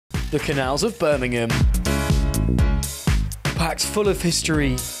the canals of Birmingham. Packed full of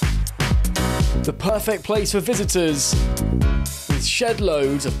history. The perfect place for visitors, with shed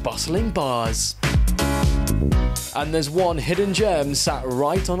loads of bustling bars. And there's one hidden gem sat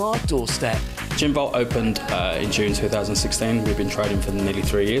right on our doorstep. Gin Vault opened in June 2016. We've been trading for nearly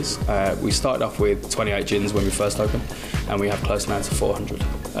 3 years. We started off with 28 gins when we first opened, and we have close now to 400.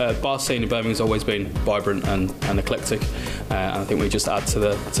 Bar scene in Birmingham has always been vibrant and eclectic, and I think we just add to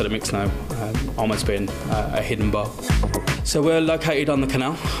the mix now, almost being a hidden bar. So we're located on the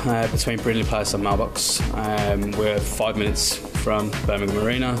canal between Brindley Place and Mailbox. We're 5 minutes from Birmingham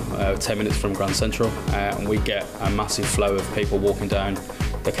Marina, 10 minutes from Grand Central, and we get a massive flow of people walking down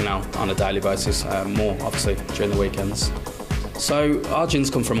the canal on a daily basis, more obviously during the weekends. So our gins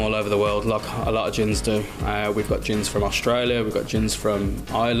come from all over the world, like a lot of gins do. We've got gins from Australia, we've got gins from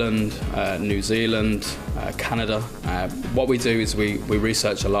Ireland, New Zealand, Canada. What we do is we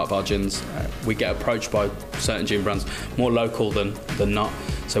research a lot of our gins. We get approached by certain gin brands, more local than not.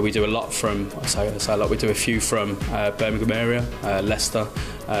 So we do a lot from, I say a lot, we do a few from Birmingham area, Leicester,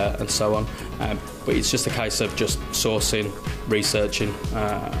 and so on. But it's just a case of just sourcing, researching,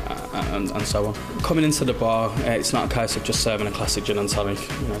 and so on. Coming into the bar, it's not a case of just serving a classic gin and tonic,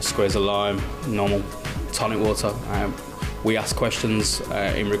 squeeze of lime, normal tonic water. We ask questions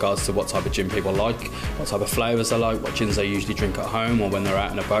in regards to what type of gin people like, what type of flavours they like, what gins they usually drink at home or when they're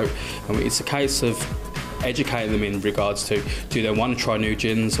out and about. And it's a case of educating them in regards to, do they want to try new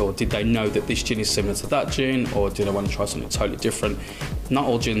gins, or did they know that this gin is similar to that gin, or do they want to try something totally different? Not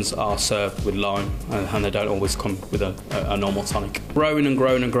all gins are served with lime, and they don't always come with a normal tonic. Growing and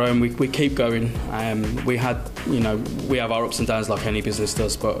growing and growing, we keep going. We have our ups and downs like any business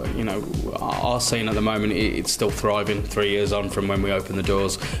does, but our scene at the moment, it's still thriving 3 years on from when we opened the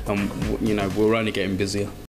doors, and we're only getting busier.